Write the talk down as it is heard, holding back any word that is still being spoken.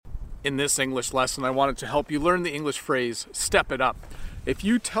In this English lesson, I wanted to help you learn the English phrase, step it up. If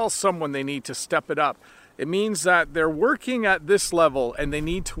you tell someone they need to step it up, it means that they're working at this level and they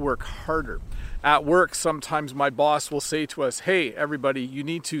need to work harder. At work, sometimes my boss will say to us, hey, everybody, you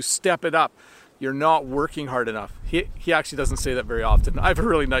need to step it up. You're not working hard enough. He actually doesn't say that very often. I have a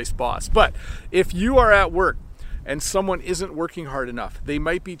really nice boss. But if you are at work and someone isn't working hard enough, they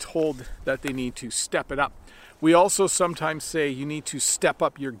might be told that they need to step it up. We also sometimes say you need to step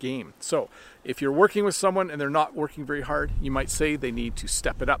up your game. So if you're working with someone and they're not working very hard, you might say they need to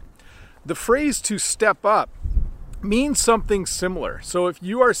step it up. The phrase to step up means something similar. So if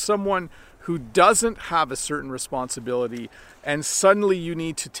you are someone who doesn't have a certain responsibility and suddenly you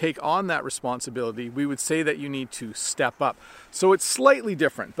need to take on that responsibility, we would say that you need to step up. So it's slightly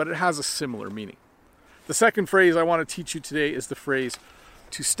different, but it has a similar meaning. The second phrase I want to teach you today is the phrase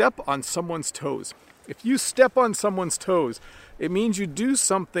to step on someone's toes. If you step on someone's toes, it means you do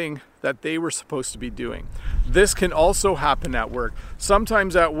something that they were supposed to be doing. This can also happen at work.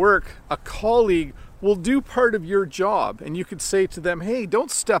 Sometimes at work, a colleague will do part of your job and you could say to them, hey,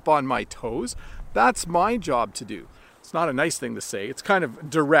 don't step on my toes. That's my job to do. It's not a nice thing to say. It's kind of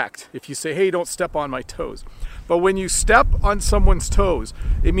direct if you say, hey, don't step on my toes. But when you step on someone's toes,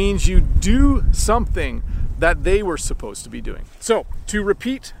 it means you do something that they were supposed to be doing. So to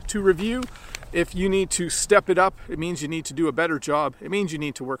repeat, to review, if you need to step it up, it means you need to do a better job. It means you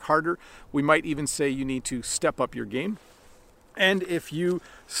need to work harder. We might even say you need to step up your game. And if you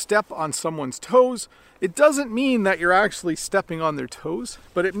step on someone's toes, it doesn't mean that you're actually stepping on their toes,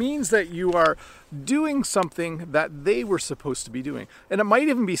 but it means that you are doing something that they were supposed to be doing. And it might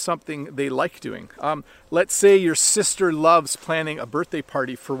even be something they like doing. Let's say your sister loves planning a birthday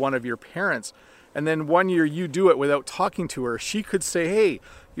party for one of your parents, and then one year you do it without talking to her. She could say, hey,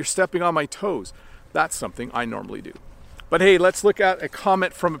 you're stepping on my toes. That's something I normally do. But hey, let's look at a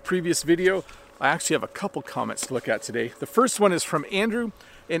comment from a previous video. I actually have a couple comments to look at today. The first one is from Andrew,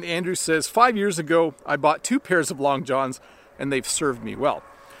 and Andrew says, 5 years ago, I bought 2 pairs of long johns, and they've served me well.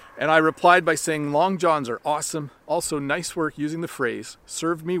 And I replied by saying, long johns are awesome. Also, nice work using the phrase,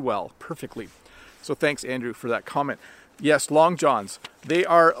 served me well, perfectly. So thanks, Andrew, for that comment. Yes, long johns. They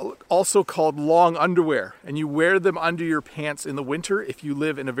are also called long underwear, and you wear them under your pants in the winter if you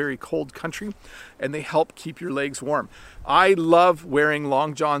live in a very cold country, and they help keep your legs warm. I love wearing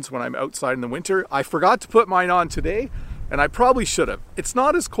long johns when I'm outside in the winter. I forgot to put mine on today, and I probably should have. It's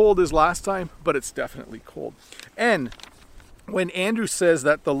not as cold as last time, but it's definitely cold. And when Andrew says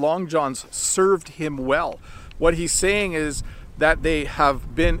that the long johns served him well, what he's saying is that they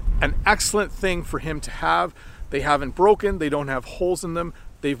have been an excellent thing for him to have. They haven't broken, they don't have holes in them.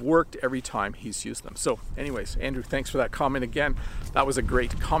 They've worked every time he's used them. So anyways, Andrew, thanks for that comment again. That was a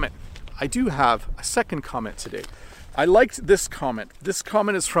great comment. I do have a second comment today. I liked this comment. This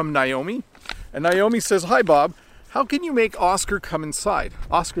comment is from Naomi. And Naomi says, hi, Bob. How can you make Oscar come inside?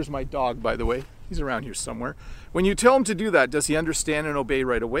 Oscar's my dog, by the way. He's around here somewhere. When you tell him to do that, does he understand and obey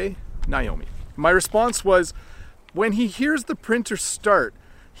right away? Naomi. My response was, when he hears the printer start,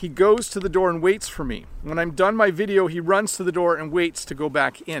 he goes to the door and waits for me. When I'm done my video, he runs to the door and waits to go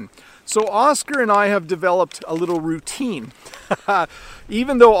back in. So Oscar and I have developed a little routine.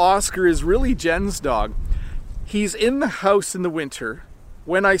 Even though Oscar is really Jen's dog, he's in the house in the winter.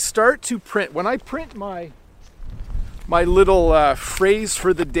 When I start to print, when I print my little phrase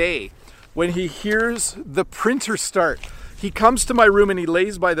for the day, when he hears the printer start, he comes to my room and he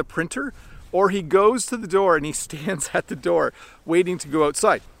lays by the printer, or he goes to the door and he stands at the door waiting to go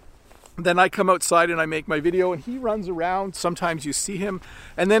outside. Then I come outside and I make my video and he runs around. Sometimes you see him.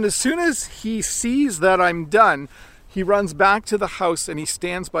 And then as soon as he sees that I'm done, he runs back to the house and he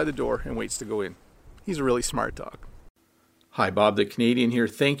stands by the door and waits to go in. He's a really smart dog. Hi, Bob the Canadian here.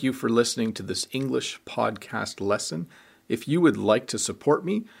 Thank you for listening to this English podcast lesson. If you would like to support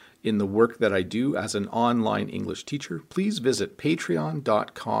me in the work that I do as an online English teacher, please visit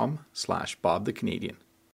patreon.com/BobTheCanadian.